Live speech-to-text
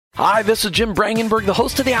Hi, this is Jim Brangenberg, the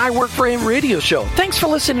host of the iWork4Him radio show. Thanks for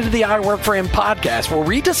listening to the iWork4Him podcast, where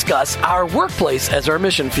we discuss our workplace as our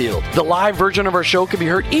mission field. The live version of our show can be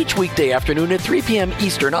heard each weekday afternoon at 3 p.m.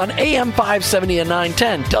 Eastern on AM 570 and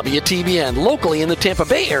 910 WTBN, locally in the Tampa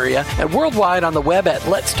Bay area, and worldwide on the web at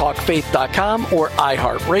letstalkfaith.com or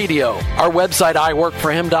iHeartRadio. Our website,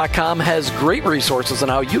 iWork4Him.com, has great resources on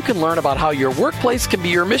how you can learn about how your workplace can be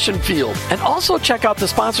your mission field. And also check out the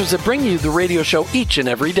sponsors that bring you the radio show each and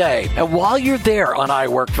every day. And while you're there on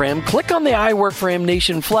iWork4Him, click on the iWork4Him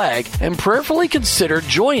Nation flag and prayerfully consider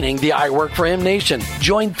joining the iWork4Him Nation.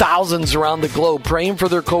 Join thousands around the globe praying for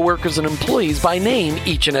their coworkers and employees by name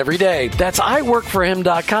each and every day. That's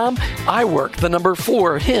iWork4Him.com,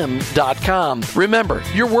 iWork4Him.com. Remember,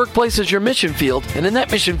 your workplace is your mission field, and in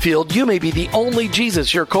that mission field, you may be the only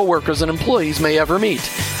Jesus your coworkers and employees may ever meet.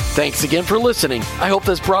 Thanks again for listening. I hope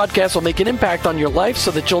this broadcast will make an impact on your life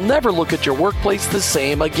so that you'll never look at your workplace the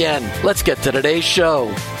same again. Let's get to today's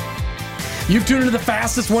show. You've tuned into the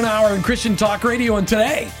fastest 1 hour in Christian talk radio, and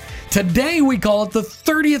today we call it the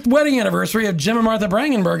 30th wedding anniversary of Jim and Martha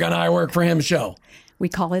Brangenberg on iWork4Him show. We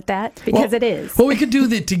call it that because it is. Well, we could do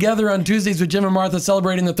the Together on Tuesdays with Jim and Martha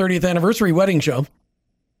celebrating the 30th anniversary wedding show.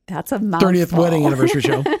 That's a mouthful. 30th wedding anniversary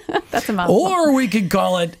show. That's a mouthful. Or we could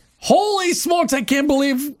call it, holy smokes, I can't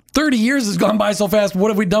believe 30 years has gone by so fast. What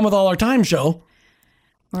have we done with all our time show?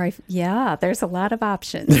 Right. Yeah, there's a lot of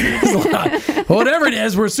options. Whatever it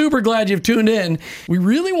is, we're super glad you've tuned in. We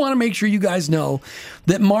really want to make sure you guys know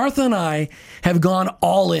that Martha and I have gone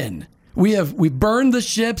all in. We burned the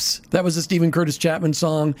ships. That was a Stephen Curtis Chapman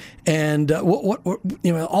song, and we're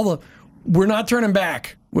not turning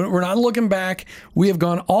back. We're not looking back. We have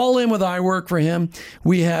gone all in with iWork4Him.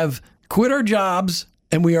 We have quit our jobs.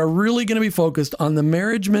 And we are really going to be focused on the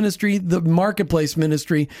marriage ministry, the marketplace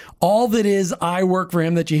ministry, all that is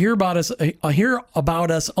iWork4Him that you hear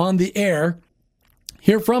about us on the air,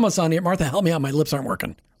 hear from us on the air. Martha, help me out. My lips aren't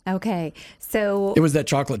working. Okay. So it was that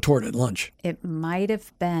chocolate torte at lunch. It might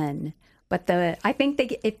have been. But I think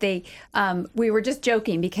we were just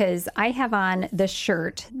joking because I have on the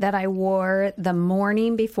shirt that I wore the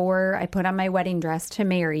morning before I put on my wedding dress to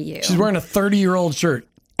marry you. She's wearing a 30-year-old shirt.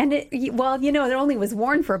 And it only was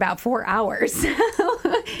worn for about 4 hours.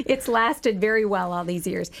 It's lasted very well all these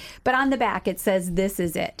years. But on the back, it says, "This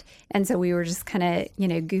is it." And so we were just kind of,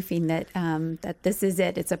 goofing that this is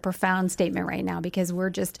it. It's a profound statement right now because we're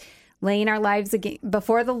just laying our lives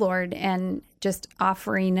before the Lord and just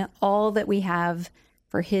offering all that we have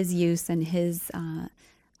for His use and His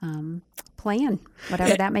plan,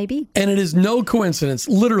 whatever that may be. And it is no coincidence.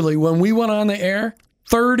 Literally, when we went on the air,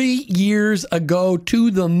 30 years ago to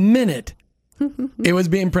the minute, it was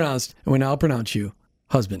being pronounced, and we now pronounce you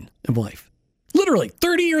husband and wife. Literally,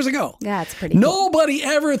 30 years ago. Yeah, it's pretty cool. Nobody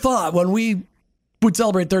ever thought when we would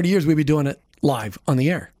celebrate 30 years, we'd be doing it live on the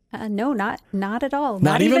air. No, not at all.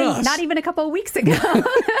 Not even us. Not even a couple of weeks ago.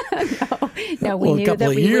 No, we knew that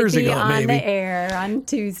we would be on the air on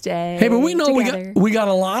Tuesday. Hey, but we know we got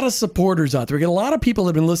a lot of supporters out there. We got a lot of people that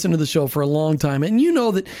have been listening to the show for a long time, and we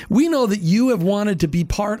know that you have wanted to be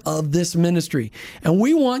part of this ministry, and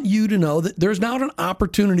we want you to know that there's now an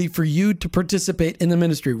opportunity for you to participate in the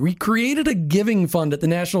ministry. We created a giving fund at the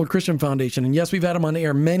National Christian Foundation, and yes, we've had them on the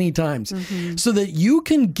air many times, so that you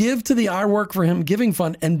can give to the iWork4Him giving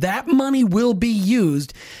fund, and that money will be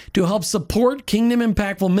used to help support kingdom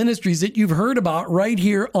impactful ministries that you've heard about right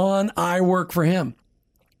here on iWork4Him.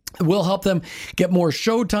 We'll help them get more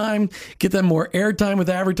show time, get them more airtime with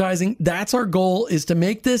advertising. That's our goal, is to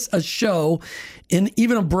make this a show in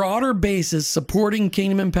even a broader basis, supporting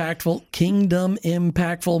kingdom impactful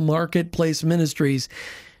marketplace ministries.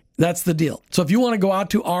 That's the deal. So if you want to go out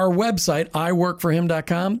to our website,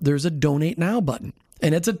 iWork4Him.com, there's a donate now button.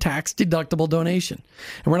 And it's a tax-deductible donation.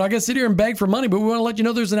 And we're not going to sit here and beg for money, but we want to let you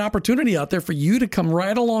know there's an opportunity out there for you to come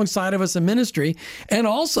right alongside of us in ministry. And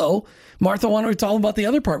also, Martha, why don't we talk about the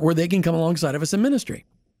other part where they can come alongside of us in ministry?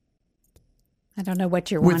 I don't know what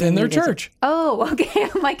you're within their church. Oh, okay.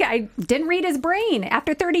 I'm like, I didn't read his brain.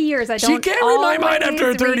 After 30 years, She can't read my mind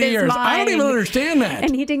after 30 years. I don't even understand that.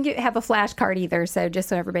 And he didn't have a flashcard either, so just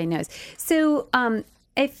so everybody knows. So,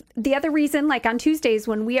 if the other reason, like on Tuesdays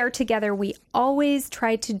when we are together, we always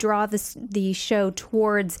try to draw the show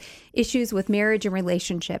towards issues with marriage and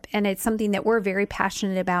relationship. And it's something that we're very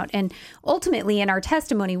passionate about. And ultimately, in our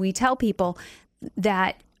testimony, we tell people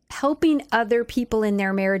that helping other people in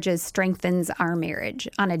their marriages strengthens our marriage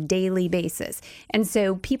on a daily basis. And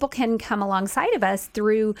so people can come alongside of us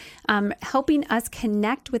through helping us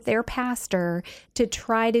connect with their pastor to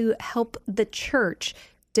try to help the church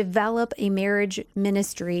develop a marriage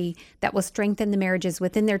ministry that will strengthen the marriages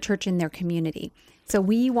within their church and their community. So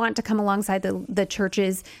we want to come alongside the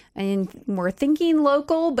churches, and we're thinking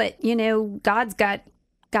local, but God's got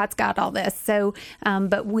all this. So,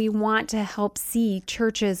 but we want to help see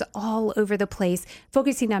churches all over the place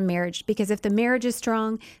focusing on marriage, because if the marriage is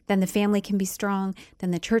strong, then the family can be strong,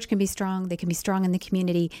 then the church can be strong, they can be strong in the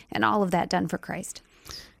community, and all of that done for Christ.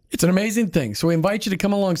 It's an amazing thing. So we invite you to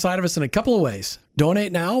come alongside of us in a couple of ways.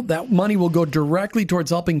 Donate now. That money will go directly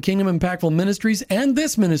towards helping Kingdom Impactful Ministries and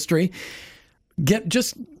this ministry get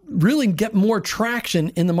more traction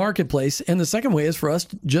in the marketplace. And the second way is for us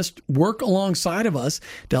to just work alongside of us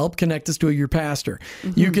to help connect us to your pastor.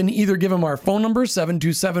 Mm-hmm. You can either give them our phone number,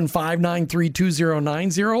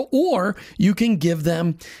 727-593-2090, or you can give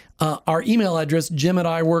them our email address,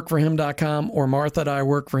 jim@iWork4Him.com or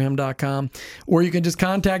martha@iWork4Him.com, or you can just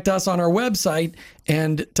contact us on our website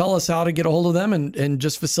and tell us how to get a hold of them and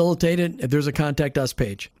just facilitate it if there's a contact us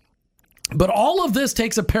page. But all of this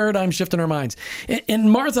takes a paradigm shift in our minds.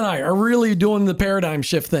 And Martha and I are really doing the paradigm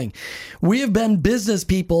shift thing. We have been business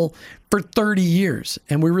people for 30 years,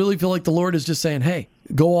 and we really feel like the Lord is just saying, hey,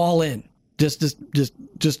 go all in. Just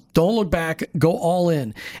don't look back. Go all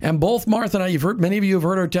in. And both Martha and I, many of you have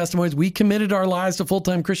heard our testimonies. We committed our lives to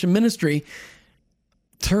full-time Christian ministry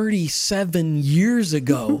 37 years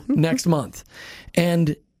ago next month.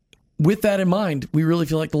 And with that in mind, we really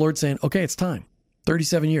feel like the Lord's saying, okay, it's time.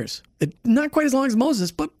 37 years. Not quite as long as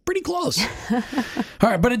Moses, but pretty close. All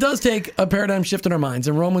right, but it does take a paradigm shift in our minds.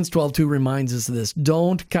 And Romans 12:2 reminds us of this.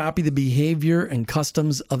 Don't copy the behavior and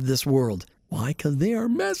customs of this world. Why? Because they are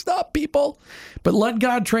messed up, people. But let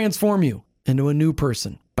God transform you into a new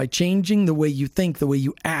person by changing the way you think, the way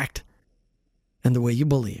you act, and the way you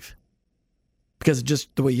believe. Because it's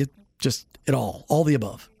just the way all the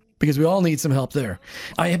above. Because we all need some help there.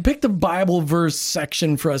 I have picked a Bible verse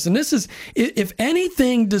section for us. And this is, if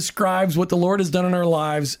anything describes what the Lord has done in our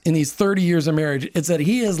lives in these 30 years of marriage, it's that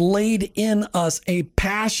he has laid in us a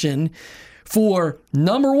passion for,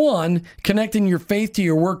 number one, connecting your faith to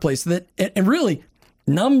your workplace. And really,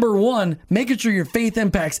 number one, making sure your faith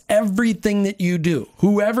impacts everything that you do.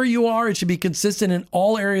 Whoever you are, it should be consistent in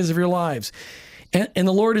all areas of your lives. And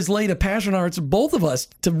the Lord has laid a passion on our hearts, both of us,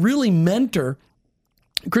 to really mentor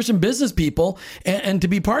Christian business people and to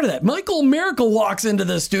be part of that. Michael Miracle walks into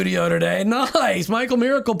the studio today. Nice. Michael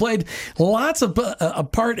Miracle played lots of a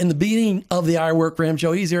part in the beginning of the iWork4Him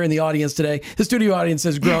show. He's here in the audience today. The studio audience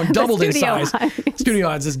has grown, doubled in size. Studio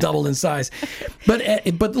audience has doubled in size. But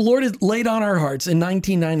the Lord has laid on our hearts in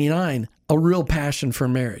 1999 a real passion for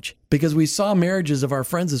marriage, because we saw marriages of our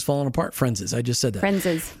friends falling apart. I just said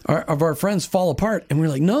that. Of our friends fall apart. And we're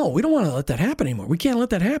like, no, we don't want to let that happen anymore. We can't let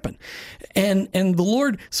that happen. And the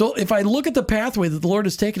Lord, so if I look at the pathway that the Lord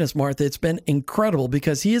has taken us, Martha, it's been incredible,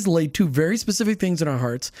 because he has laid two very specific things in our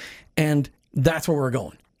hearts, and that's where we're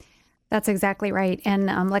going. That's exactly right. And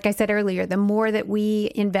like I said earlier, the more that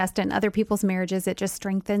we invest in other people's marriages, it just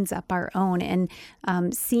strengthens up our own. And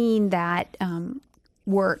seeing that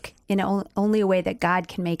work in only a way that God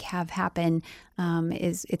can have happen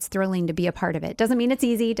it's thrilling to be a part of it. Doesn't mean it's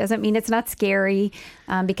easy, doesn't mean it's not scary,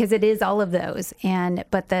 because it is all of those.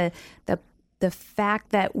 But the fact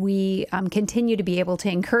that we continue to be able to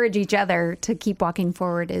encourage each other to keep walking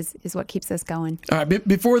forward is what keeps us going. All right.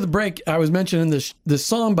 Before the break, I was mentioning this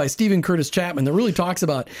song by Stephen Curtis Chapman that really talks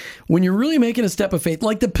about when you're really making a step of faith,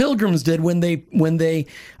 like the Pilgrims did when they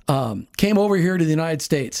came over here to the United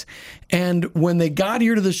States. And when they got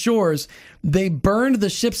here to the shores, they burned the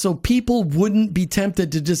ship so people wouldn't be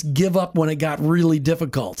tempted to just give up when it got really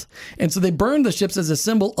difficult. And so they burned the ships as a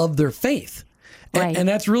symbol of their faith. Right. And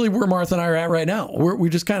that's really where Martha and I are at right now. We're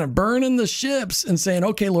just kind of burning the ships and saying,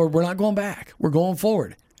 okay, Lord, we're not going back. We're going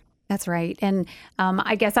forward. That's right. And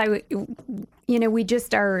I guess we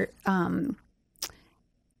just are,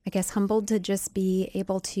 humbled to just be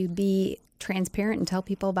able to be transparent and tell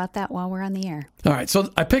people about that while we're on the air. All right.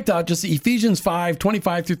 So I picked out just the Ephesians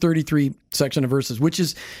 5:25-33 section of verses, which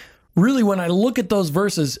is really, when I look at those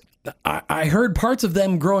verses, I heard parts of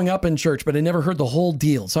them growing up in church, but I never heard the whole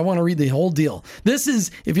deal. So I want to read the whole deal. This is,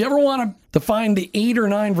 if you ever want to find the 8 or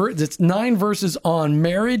 9 verses, it's 9 verses on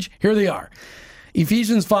marriage. Here they are.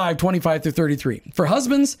 Ephesians 5:25-33. For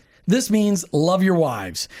husbands, this means love your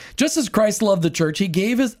wives. Just as Christ loved the church, he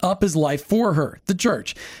gave up his life for her, the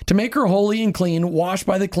church, to make her holy and clean, washed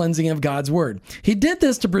by the cleansing of God's word. He did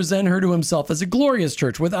this to present her to himself as a glorious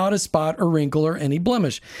church, without a spot or wrinkle or any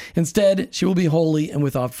blemish. Instead, she will be holy and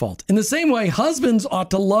without fault. In the same way, husbands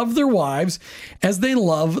ought to love their wives as they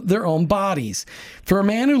love their own bodies. For a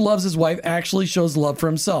man who loves his wife actually shows love for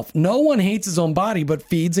himself. No one hates his own body, but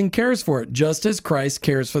feeds and cares for it, just as Christ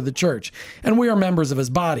cares for the church. And we are members of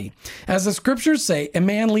his body. body. As the scriptures say, a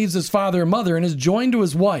man leaves his father and mother and is joined to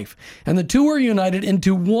his wife, and the two are united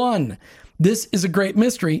into one. This is a great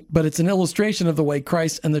mystery, but it's an illustration of the way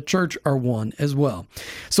Christ and the church are one as well.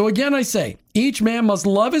 So again, I say, each man must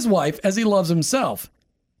love his wife as he loves himself,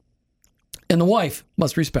 and the wife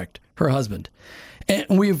must respect her husband. And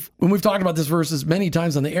we've talked about this verses many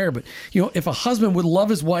times on the air, but if a husband would love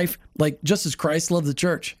his wife like just as Christ loved the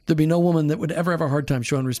church, there'd be no woman that would ever have a hard time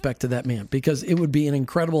showing respect to that man, because it would be an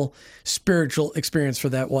incredible spiritual experience for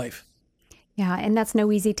that wife. Yeah, and that's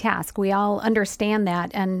no easy task. We all understand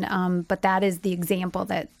that, and but that is the example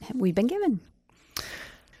that we've been given.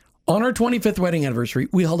 On our 25th wedding anniversary,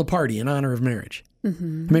 we held a party in honor of marriage.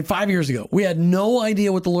 Mm-hmm. I mean, 5 years ago, we had no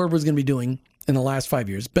idea what the Lord was going to be doing in the last 5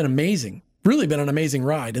 years. It's been amazing. Really been an amazing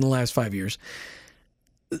ride in the last 5 years.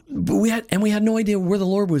 But we had no idea where the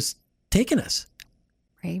Lord was taking us.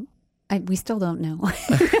 Right. We still don't know.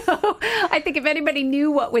 I think if anybody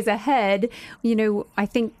knew what was ahead, I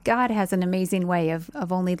think God has an amazing way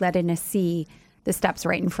of only letting us see the steps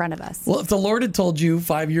right in front of us. Well, if the Lord had told you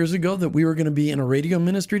 5 years ago that we were going to be in a radio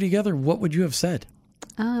ministry together, what would you have said?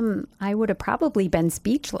 I would have probably been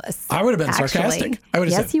speechless. I would have been sarcastic. I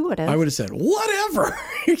would have said, you would have. I would have said, whatever.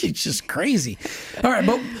 It's just crazy. All right,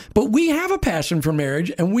 but we have a passion for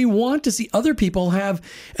marriage, and we want to see other people have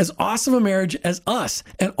as awesome a marriage as us.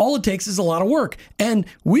 And all it takes is a lot of work. And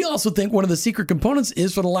we also think one of the secret components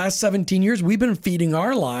is, for the last 17 years, we've been feeding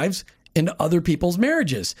our lives into other people's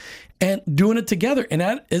marriages and doing it together. And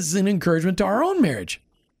that is an encouragement to our own marriage.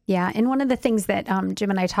 Yeah, and one of the things that Jim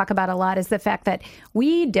and I talk about a lot is the fact that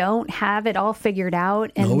we don't have it all figured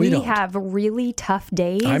out, and we have really tough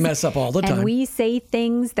days. I mess up all the time. And we say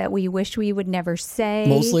things that we wish we would never say.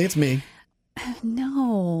 Mostly it's me.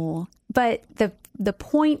 No, but the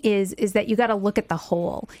point is that you got to look at the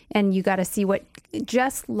whole, and you got to see what,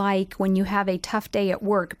 just like when you have a tough day at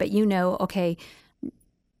work, but okay,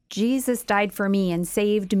 Jesus died for me and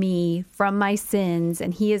saved me from my sins,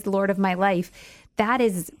 and he is Lord of my life. That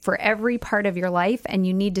is for every part of your life, and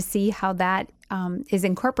you need to see how that is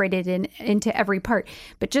incorporated into every part.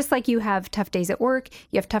 But just like you have tough days at work,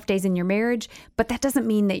 you have tough days in your marriage, but that doesn't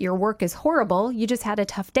mean that your work is horrible. You just had a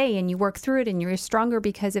tough day, and you work through it, and you're stronger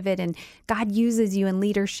because of it, and God uses you in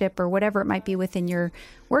leadership or whatever it might be within your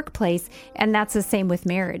workplace. And that's the same with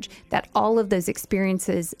marriage, that all of those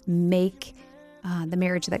experiences make the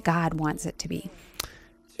marriage that God wants it to be.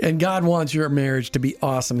 And God wants your marriage to be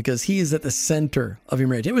awesome because he is at the center of your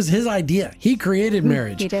marriage. It was his idea. He created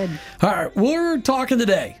marriage. He did. All right, we're talking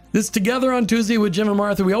today. This is Together on Tuesday with Jim and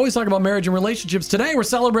Martha. We always talk about marriage and relationships. Today, we're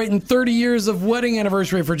celebrating 30 years of wedding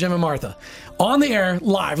anniversary for Jim and Martha. On the air,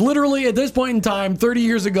 live. Literally, at this point in time, 30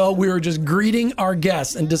 years ago, we were just greeting our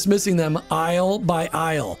guests and dismissing them aisle by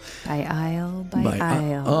aisle. By aisle by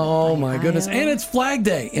aisle. Oh, by my goodness. aisle. And it's Flag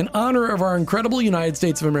Day. In honor of our incredible United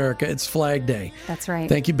States of America, it's Flag Day. That's right.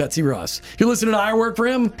 Thank you, Betsy Ross. You're listening to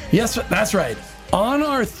iWork4Him? Yes, that's right. On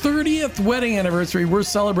our 30th wedding anniversary, we're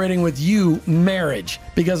celebrating with you marriage,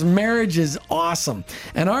 because marriage is awesome.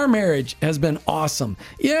 And our marriage has been awesome.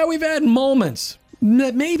 Yeah, we've had moments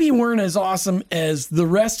that maybe weren't as awesome as the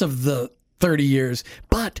rest of the 30 years,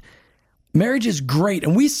 but marriage is great,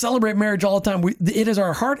 and we celebrate marriage all the time. It is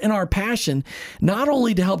our heart and our passion, not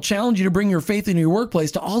only to help challenge you to bring your faith into your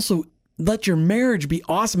workplace, to also let your marriage be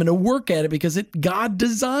awesome and to work at it, because God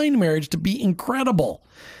designed marriage to be incredible.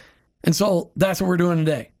 And so that's what we're doing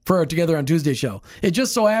today for our Together on Tuesday show. It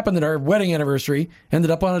just so happened that our wedding anniversary ended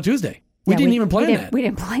up on a Tuesday. We didn't even plan that. We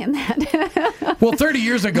didn't plan that. Well, 30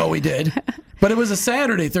 years ago we did, but it was a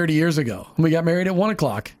Saturday 30 years ago. We got married at 1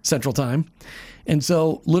 o'clock Central Time. And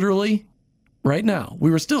so literally right now, we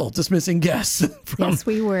were still dismissing guests. Yes,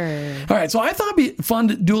 we were. All right. So I thought it'd be fun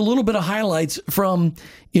to do a little bit of highlights from,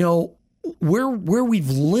 where we've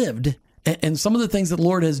lived and some of the things that the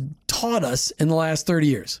Lord has taught us in the last 30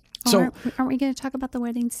 years. So, aren't we going to talk about the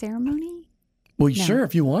wedding ceremony? Well, no. Sure,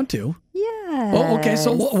 if you want to. Yes. Oh, okay.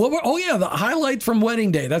 So, the highlight from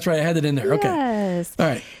wedding day. That's right. I had it in there. Okay. Yes. All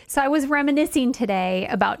right. So I was reminiscing today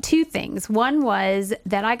about two things. One was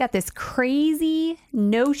that I got this crazy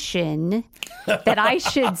notion that I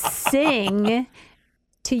should sing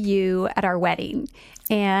to you at our wedding.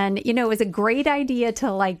 And, it was a great idea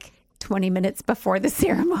to 20 minutes before the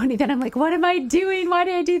ceremony. Then I'm like, what am I doing? Why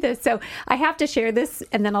did I do this? So I have to share this,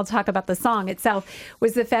 and then I'll talk about the song itself,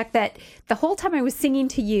 was the fact that the whole time I was singing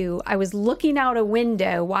to you, I was looking out a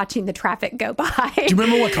window watching the traffic go by. Do you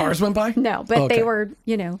remember what cars went by? No, but They were,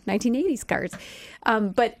 1980s cars.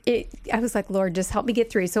 But I was like, Lord, just help me get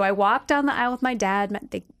through. So I walked down the aisle with my dad.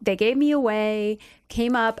 They gave me away,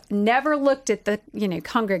 came up, never looked at the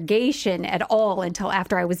congregation at all until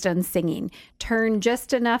after I was done singing. Turned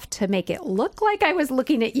just enough to make it look like I was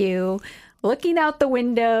looking at you, looking out the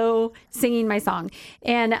window, singing my song.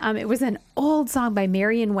 And it was an old song by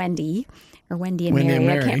Mary and Wendy. Or Wendy and Mary,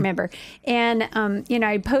 I can't remember. And,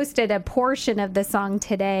 I posted a portion of the song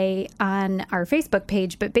today on our Facebook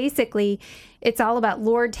page, but basically it's all about,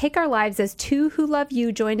 Lord, take our lives as two who love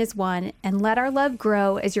you, join as one, and let our love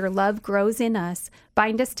grow as your love grows in us.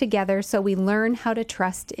 Bind us together so we learn how to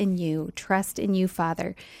trust in you,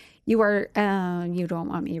 Father. You are, you don't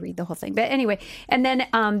want me to read the whole thing, but anyway. And then,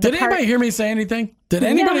 did anybody hear me say anything? Did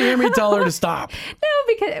anybody hear me tell her to stop?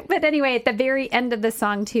 No, but anyway, at the very end of the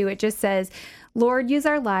song too, it just says, Lord, use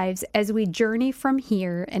our lives as we journey from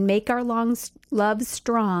here and make our long love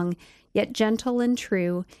strong, yet gentle and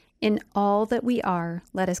true. In all that we are,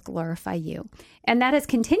 let us glorify you. And that has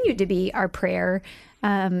continued to be our prayer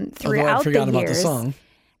throughout the years. I forgot about the song.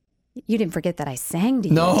 You didn't forget that I sang to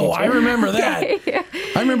you. No, I remember that.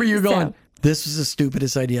 I remember you going, this was the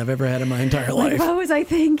stupidest idea I've ever had in my entire life. What was I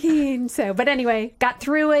thinking? But anyway, got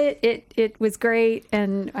through it. It was great.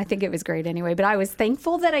 And I think it was great anyway. But I was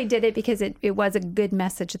thankful that I did it because it was a good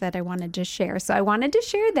message that I wanted to share. So I wanted to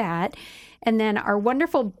share that. And then our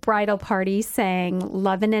wonderful bridal party sang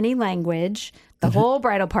Love in Any Language. The whole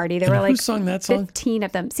bridal party. There were like who sung that song? 15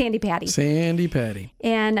 of them. Sandy Patty.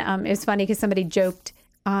 And it was funny because somebody joked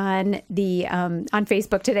on the on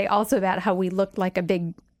Facebook today also about how we looked like a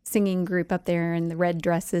big singing group up there in the red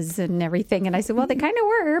dresses and everything. And I said, well, they kind of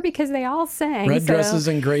were because they all sang. Red dresses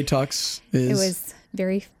and gray tux. It was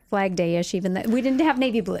very Flag Day-ish, even though we didn't have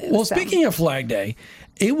navy blue. Well, speaking of Flag Day,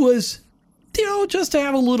 it was, just to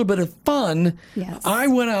have a little bit of fun. Yes. I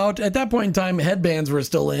went out, at that point in time, headbands were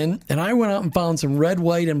still in, and I went out and found some red,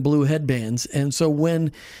 white, and blue headbands. And so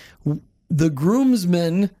when the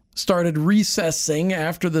groomsmen started recessing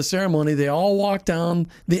after the ceremony, they all walked down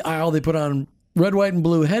the aisle. They put on red, white, and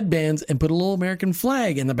blue headbands and put a little American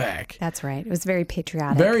flag in the back. That's right. It was very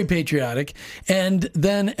patriotic. Very patriotic. And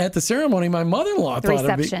then at the ceremony, my mother-in-law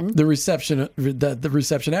the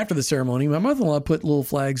reception after the ceremony, my mother-in-law put little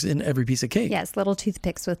flags in every piece of cake. Yes, little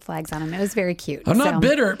toothpicks with flags on them. It was very cute. I'm not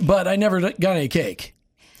bitter, but I never got any cake.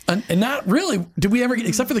 And not really, did we ever,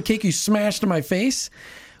 except for the cake you smashed in my face,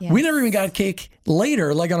 yes. We never even got cake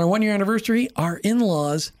later, like on our 1-year anniversary. Our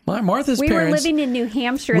in-laws, Martha's parents. We were living in New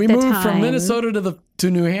Hampshire at the time. We moved from Minnesota to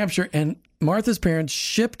New Hampshire, and Martha's parents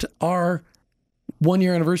shipped our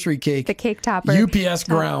 1-year anniversary cake. The cake topper. UPS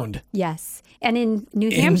ground. Yes. And in New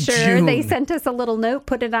Hampshire, they sent us a little note,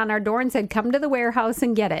 put it on our door, and said, come to the warehouse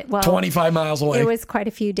and get it. Well, 25 miles away. It was quite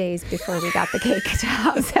a few days before we got the cake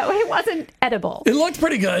top, so it wasn't edible. It looked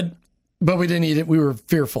pretty good. But we didn't eat it. We were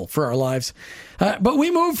fearful for our lives. But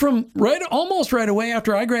we moved from almost right away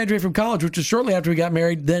after I graduated from college, which was shortly after we got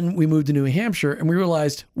married. Then we moved to New Hampshire, and we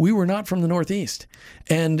realized we were not from the Northeast.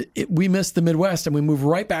 And we missed the Midwest, and we moved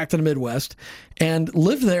right back to the Midwest and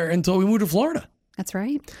lived there until we moved to Florida. That's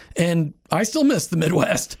right. And I still miss the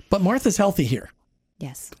Midwest, but Martha's healthy here.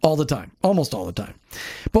 Yes. All the time. Almost all the time.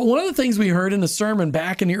 But one of the things we heard in a sermon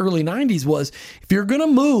back in the early 90s was, if you're going to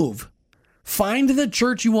move, find the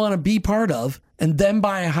church you want to be part of and then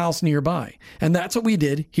buy a house nearby. And that's what we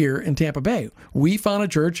did here in Tampa Bay. We found a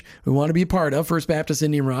church we want to be a part of, First Baptist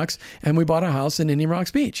Indian Rocks, and we bought a house in Indian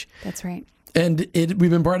Rocks Beach. That's right. And we've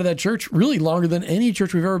been part of that church really longer than any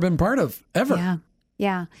church we've ever been part of, ever. Yeah.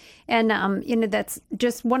 Yeah. And, that's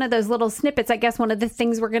just one of those little snippets. I guess one of the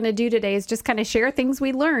things we're going to do today is just kind of share things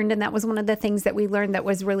we learned. And that was one of the things that we learned that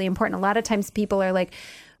was really important. A lot of times people are like,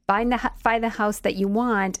 find the house that you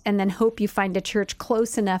want and then hope you find a church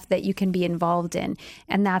close enough that you can be involved in.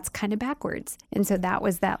 And that's kind of backwards. And so that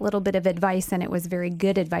was that little bit of advice, and it was very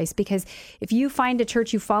good advice, because if you find a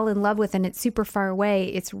church you fall in love with and it's super far away,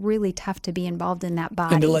 it's really tough to be involved in that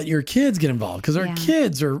body. And to let your kids get involved, because our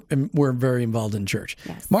kids were very involved in church.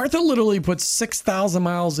 Yes. Martha literally puts 6,000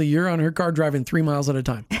 miles a year on her car, driving 3 miles at a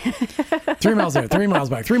time. 3 miles there, 3 miles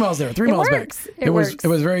back, 3 miles there, 3 miles back. It was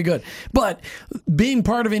very good. But being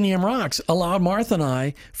part of Indian Rocks allowed Martha and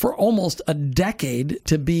I for almost a decade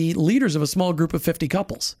to be leaders of a small group of 50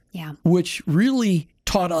 couples. Yeah. Which really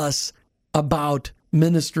taught us about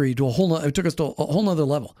ministry to it took us to a whole nother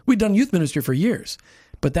level. We'd done youth ministry for years,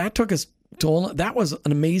 but that took us that was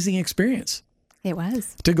an amazing experience. It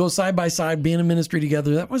was. To go side by side, being in ministry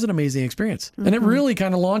together, that was an amazing experience. Mm-hmm. And it really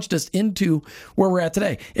kind of launched us into where we're at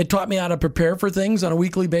today. It taught me how to prepare for things on a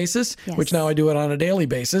weekly basis, which now I do it on a daily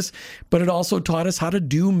basis. But it also taught us how to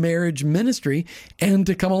do marriage ministry and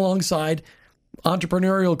to come alongside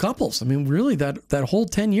entrepreneurial couples. I mean, really, that whole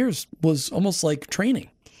 10 years was almost like training.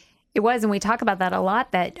 It was, and we talk about that a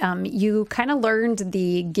lot, that you kind of learned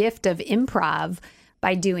the gift of improv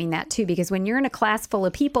by doing that too, because when you're in a class full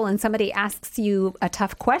of people and somebody asks you a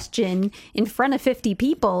tough question in front of 50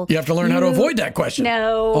 people, you have to learn how to avoid that question.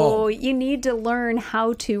 No, you need to learn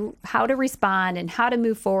how to respond and how to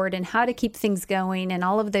move forward and how to keep things going and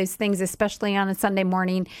all of those things, especially on a Sunday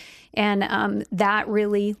morning. And that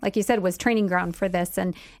really, like you said, was training ground for this.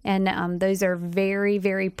 And those are very,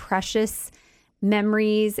 very precious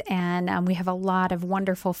memories, and we have a lot of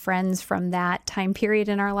wonderful friends from that time period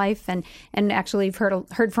in our life, and actually we've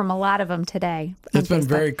heard from a lot of them today. It's been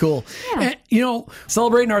very cool. Yeah. And,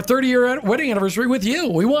 celebrating our 30-year wedding anniversary with you.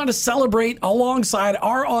 We want to celebrate alongside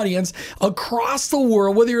our audience across the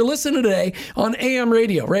world, whether you're listening today on AM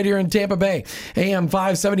radio, right here in Tampa Bay, AM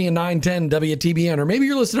 570 and 910 WTBN, or maybe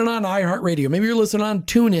you're listening on iHeartRadio, maybe you're listening on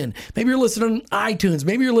TuneIn, maybe you're listening on iTunes,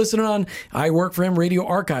 maybe you're listening on iWork4Him Radio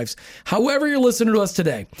Archives. However you're listening to us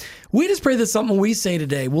today, we just pray that something we say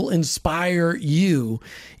today will inspire you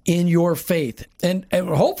in your faith and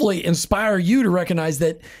hopefully inspire you to recognize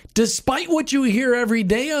that despite what you hear every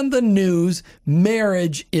day on the news,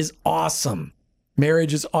 marriage is awesome.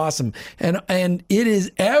 Marriage is awesome. And it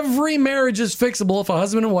is, every marriage is fixable if a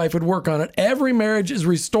husband and wife would work on it. Every marriage is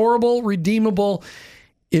restorable, redeemable,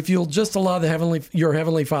 if you'll just allow your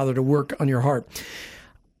Heavenly Father to work on your heart.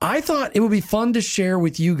 I thought it would be fun to share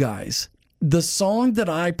with you guys the song that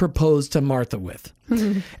I proposed to Martha with.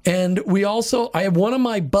 And I have one of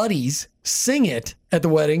my buddies sing it at the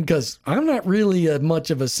wedding, because I'm not really much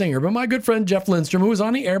of a singer, but my good friend Jeff Lindstrom, who was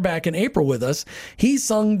on the air back in April with us, he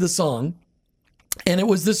sung the song. And it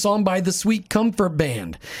was this song by the Sweet Comfort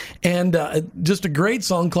Band, and just a great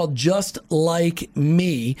song called Just Like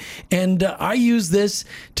Me. And I used this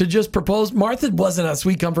to just propose. Martha wasn't a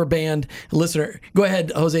Sweet Comfort Band listener. Go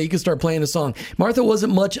ahead, Jose, you can start playing the song. Martha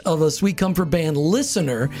wasn't much of a Sweet Comfort Band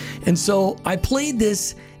listener, and so I played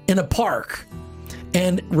this in a park.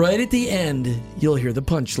 And right at the end, you'll hear the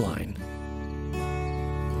punchline.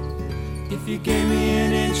 If you gave me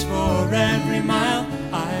an inch for every mile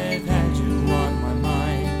I've had you on my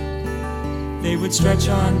mind, they would stretch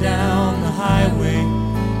on down the highway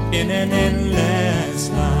in an endless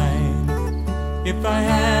line. If I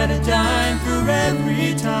had a dime for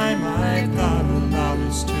every time I thought about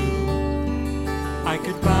us two, I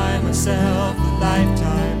could buy myself a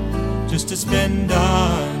lifetime just to spend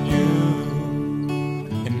on you.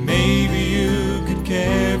 And maybe you could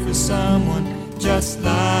care for someone just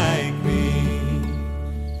like me.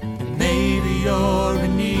 And maybe you're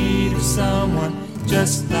in need of someone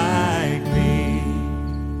just like me.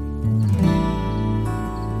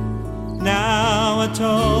 Now I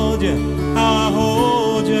told you how I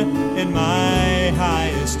hold you in my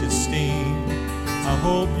highest esteem. I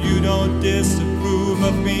hope you don't disapprove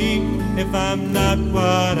of me if I'm not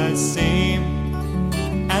what I seem.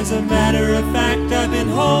 As a matter of fact, I've been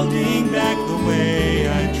holding back the way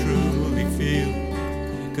I truly feel,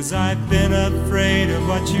 'cause I've been afraid of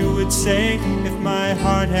what you would say if my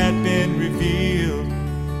heart had been revealed.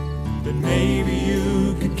 But maybe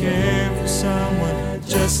you could care for someone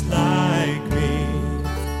just like me.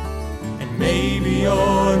 And maybe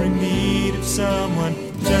you're in need of someone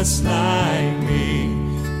just like me.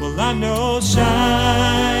 Well, I'm no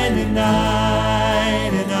shining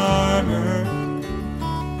knight in armor,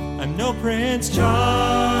 I'm no Prince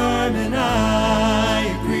Charming, I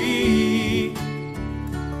agree.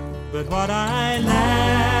 But what I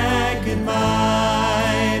lack in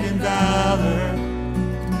might and valor,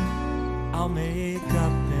 I'll make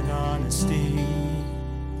up in honesty.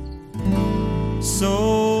 So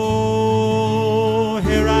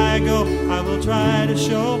here I go, I will try to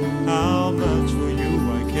show how much for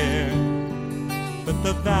you I care. But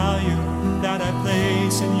the value that I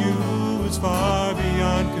place in you is far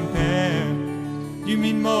beyond compare. You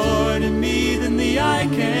mean more to me than the eye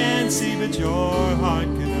can see, but your heart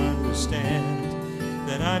can understand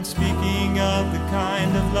that I'm speaking of the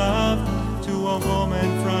kind of love to a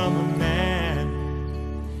woman from a man.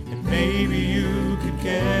 And maybe you could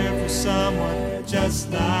care for someone just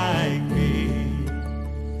like me.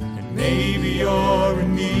 And maybe you're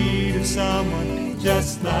in need of someone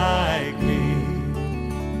just like me.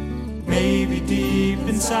 Maybe deep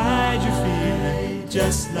inside you're feeling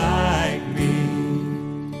just like me.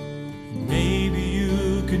 Maybe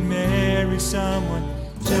you could marry someone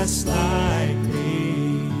just like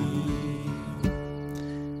me.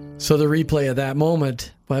 So the replay of that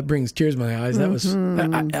moment, well, it brings tears to my eyes. That was,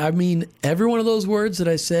 I mean, every one of those words that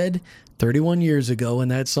I said 31 years ago in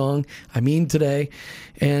that song, I mean today.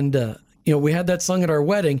 And we had that sung at our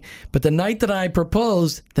wedding, but the night that I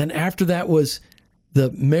proposed, then after that was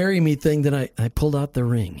the marry me thing, then I pulled out the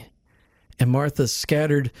ring. And Martha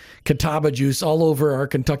scattered catawba juice all over our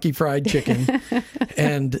Kentucky Fried Chicken.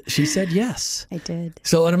 And she said yes. I did.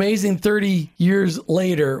 So an amazing 30 years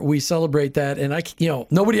later, we celebrate that. And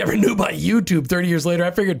nobody ever knew about YouTube 30 years later. I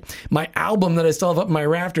figured my album that I still have up in my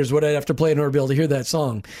rafters, what I'd have to play in order to be able to hear that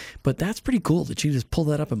song. But that's pretty cool that you just pull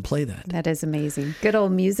that up and play that. That is amazing. Good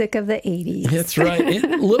old music of the 80s. That's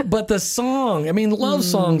right. But the song, love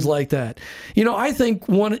songs like that. I think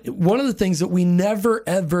one of the things that we never,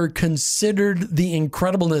 ever considered the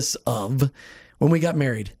incredibleness of when we got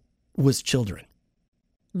married was children.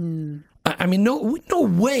 No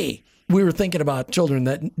way we were thinking about children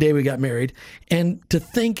that day we got married. And to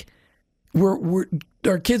think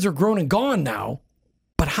our kids are grown and gone now,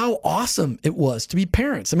 but how awesome it was to be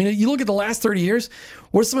parents. You look at the last 30 years,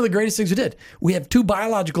 what are some of the greatest things we did? We have 2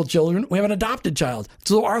 biological children. We have an adopted child.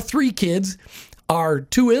 So our 3 kids, our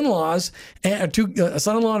 2 in-laws, and a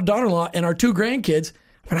son-in-law and a daughter-in-law, and our 2 grandkids.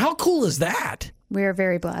 But how cool is that? We're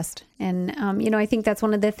very blessed. And, I think that's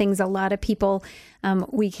one of the things a lot of people,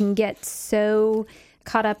 we can get so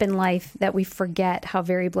caught up in life that we forget how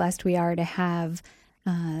very blessed we are to have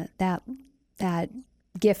that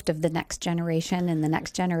gift of the next generation and the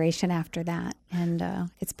next generation after that. And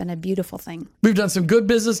it's been a beautiful thing. We've done some good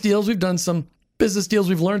business deals. We've done some business deals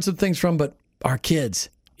we've learned some things from, but our kids...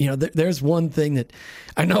 there's one thing that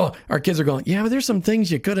I know our kids are going, yeah, but there's some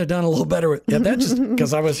things you could have done a little better with. Yeah, that's just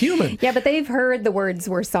because I was human. Yeah, but they've heard the words,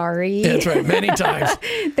 we're sorry. That's right, many times.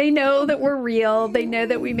 They know that we're real. They know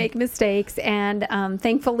that we make mistakes. And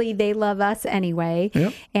thankfully, they love us anyway.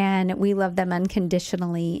 Yep. And we love them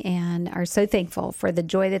unconditionally and are so thankful for the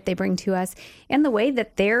joy that they bring to us and the way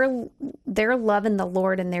that they're loving the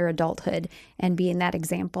Lord in their adulthood and being that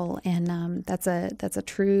example. And that's a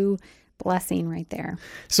true blessing right there.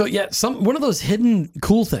 So one of those hidden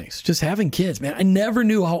cool things, just having kids, man. I never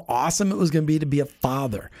knew how awesome it was going to be a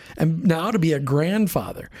father, and now to be a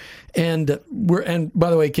grandfather. And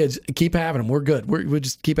by the way, kids, keep having them. We're good. We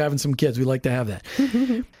just keep having some kids. We like to have that.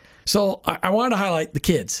 So I wanted to highlight the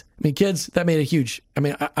kids. Kids, that made a huge.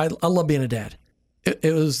 I love being a dad.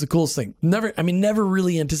 It was the coolest thing. Never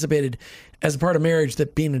really anticipated as a part of marriage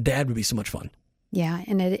that being a dad would be so much fun. Yeah,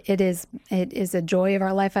 and it is a joy of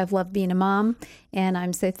our life. I've loved being a mom, and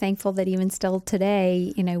I'm so thankful that even still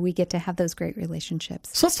today, we get to have those great relationships.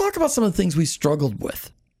 So let's talk about some of the things we struggled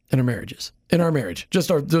with in our marriages. In our marriage,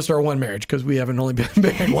 just our one marriage, because we haven't only been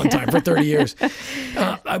married one time for 30 years.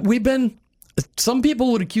 Some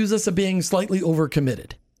people would accuse us of being slightly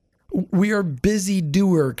overcommitted. We are busy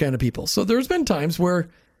doer kind of people. So there's been times where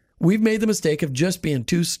we've made the mistake of just being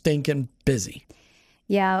too stinking busy.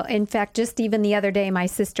 Yeah. In fact, just even the other day, my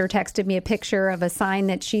sister texted me a picture of a sign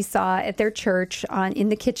that she saw at their church in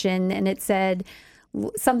the kitchen, and it said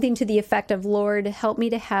something to the effect of, "Lord, help me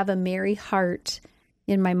to have a merry heart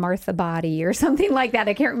in my Martha body," or something like that.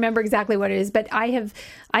 I can't remember exactly what it is, but I have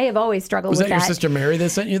always struggled with that. Was that your sister Mary that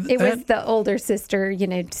sent you that? It was the older sister,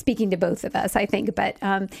 speaking to both of us, I think. But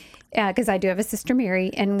because I do have a sister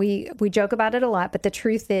Mary, and we joke about it a lot. But the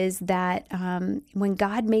truth is that when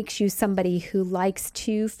God makes you somebody who likes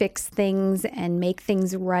to fix things and make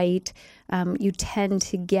things right, you tend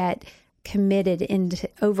to get committed and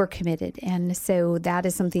overcommitted. And so that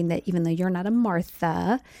is something that, even though you're not a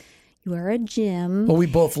Martha, you are a Jim. Well, we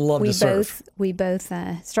both love to serve. We both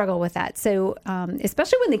struggle with that. So,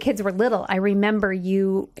 especially when the kids were little, I remember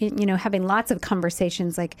you having lots of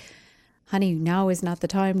conversations like, "Honey, now is not the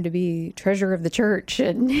time to be treasurer of the church,"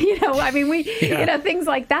 and things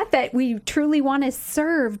like that we truly want to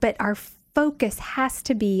serve, but our focus has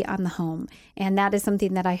to be on the home. And that is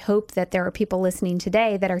something that I hope that there are people listening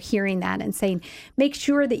today that are hearing that and saying, make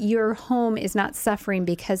sure that your home is not suffering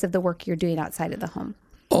because of the work you're doing outside of the home.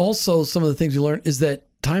 Also, some of the things we learned is that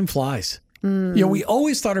time flies. We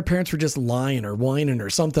always thought our parents were just lying or whining or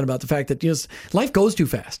something about the fact that life goes too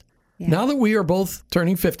fast. Yeah. Now that we are both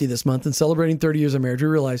turning 50 this month and celebrating 30 years of marriage, we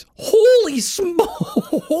realize, holy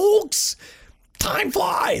smokes, time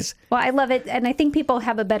flies. Well, I love it. And I think people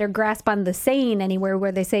have a better grasp on the saying anywhere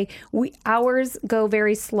where they say, hours go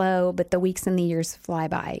very slow, but the weeks and the years fly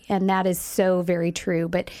by. And that is so very true.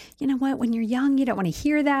 But you know what? When you're young, you don't want to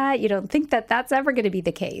hear that. You don't think that that's ever going to be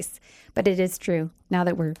the case. But it is true now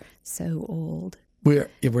that we're so old.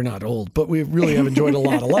 We're not old, but we really have enjoyed a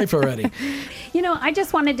lot of life already. I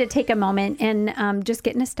just wanted to take a moment and just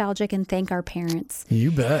get nostalgic and thank our parents.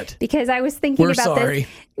 You bet. Because I was thinking we're about sorry.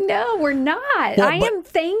 this. No, we're not. Well, I am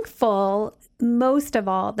thankful, most of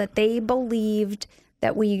all, that they believed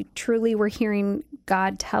that we truly were hearing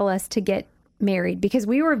God tell us to get married because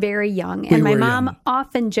we were very young. And my mom young.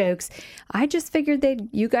 often jokes, I just figured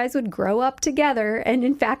that you guys would grow up together. And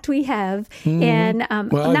in fact, we have. And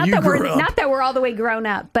Well, not you that grew up. not that we're all the way grown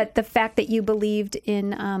up, but the fact that you believed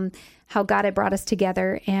in how God had brought us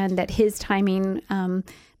together and that his timing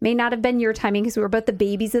may not have been your timing because we were both the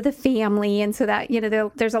babies of the family. And so that,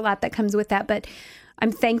 there's a lot that comes with that. But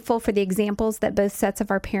I'm thankful for the examples that both sets of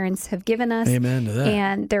our parents have given us. Amen to that.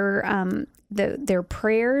 And their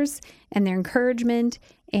prayers and their encouragement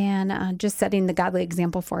and just setting the godly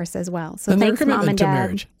example for us as well. So And thanks, their Mom commitment and to Dad.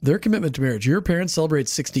 marriage. Their commitment to marriage. Your parents celebrate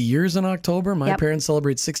 60 years in October. My Yep. parents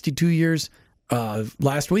celebrate 62 years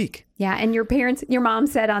last week. Yeah, and your mom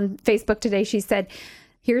said on Facebook today, she said,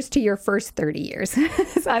 here's to your first 30 years.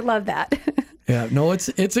 So I love that. Yeah, no,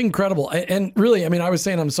 it's incredible. And really, I mean, I was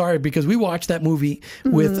saying I'm sorry because we watched that movie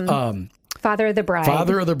with Father of the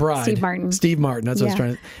Bride. Steve Martin. That's what I was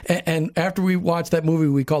trying to. And after we watched that movie,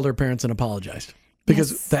 we called our parents and apologized.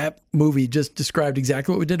 Because that movie just described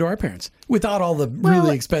exactly what we did to our parents without all the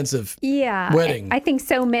really expensive wedding. I think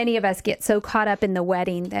so many of us get so caught up in the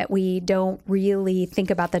wedding that we don't really think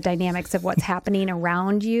about the dynamics of what's happening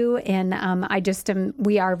around you. And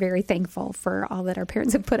we are very thankful for all that our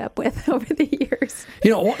parents have put up with over the years.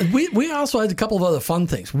 We also had a couple of other fun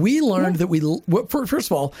things. We learned that first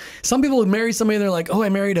of all, some people would marry somebody and they're like, oh, I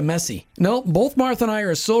married a messy. No, both Martha and I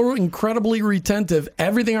are so incredibly retentive.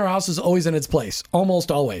 Everything in our house is always in its place.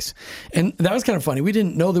 Almost always. And that was kind of funny. We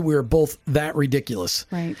didn't know that we were both that ridiculous.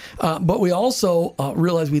 Right. But we also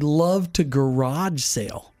realized we love to garage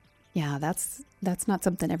sale. Yeah, that's not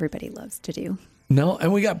something everybody loves to do. No,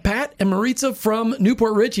 and we got Pat and Maritza from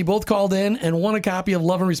Newport Richey both called in and won a copy of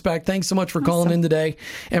Love and Respect. Thanks so much for calling in today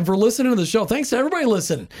and for listening to the show. Thanks to everybody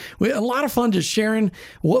listening. We had a lot of fun just sharing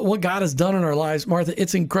what God has done in our lives. Martha,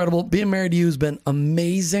 it's incredible. Being married to you has been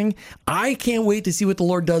amazing. I can't wait to see what the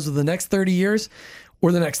Lord does with the next 30 years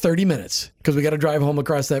or the next 30 minutes because we got to drive home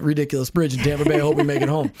across that ridiculous bridge in Tampa Bay. I hope we make it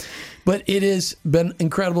home. But it has been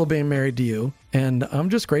incredible being married to you, and I'm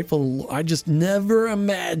just grateful. I just never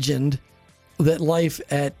imagined that life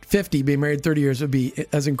at 50, being married 30 years, would be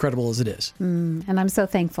as incredible as it is. And I'm so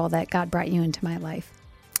thankful that God brought you into my life.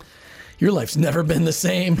 Your life's never been the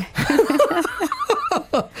same.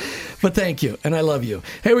 But thank you, and I love you.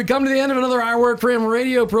 Hey, we come to the end of another iWork4Him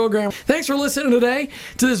radio program. Thanks for listening today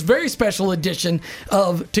to this very special edition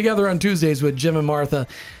of Together on Tuesdays with Jim and Martha,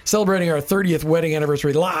 celebrating our 30th wedding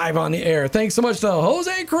anniversary live on the air. Thanks so much to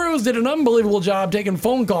Jose Cruz, did an unbelievable job taking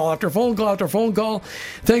phone call after phone call after phone call.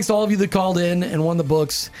 Thanks to all of you that called in and won the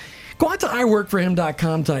books. Go out to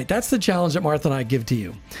iWork4Him.com tonight. That's the challenge that Martha and I give to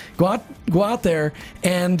you. Go out there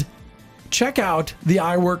and check out the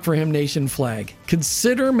iWork4Him Nation flag.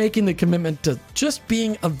 Consider making the commitment to just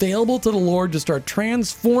being available to the Lord to start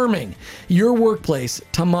transforming your workplace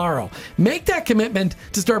tomorrow. Make that commitment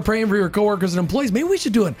to start praying for your coworkers and employees. Maybe we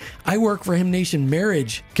should do an iWork4Him Nation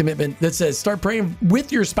marriage commitment that says start praying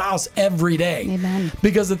with your spouse every day. Amen.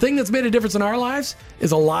 Because the thing that's made a difference in our lives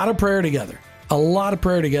is a lot of prayer together. A lot of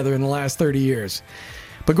prayer together in the last 30 years.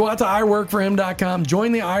 But go out to iWork4Him.com.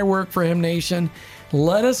 Join the iWork4Him Nation.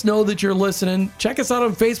 Let us know that you're listening. Check us out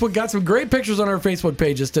on Facebook. Got some great pictures on our Facebook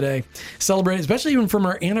pages today. Celebrating, especially even from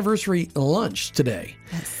our anniversary lunch today.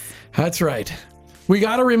 Yes. That's right. We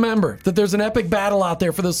got to remember that there's an epic battle out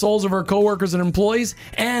there for the souls of our coworkers and employees,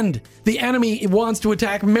 and the enemy wants to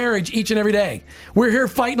attack marriage each and every day. We're here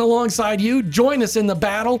fighting alongside you. Join us in the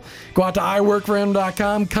battle. Go out to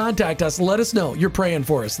iWork4Him.com. Contact us. Let us know you're praying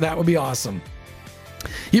for us. That would be awesome.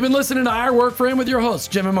 You've been listening to iWork4Him with your hosts,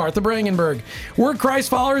 Jim and Martha Brangenberg. We're Christ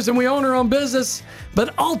followers and we own our own business,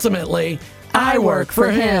 but ultimately, I work for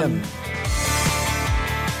Him.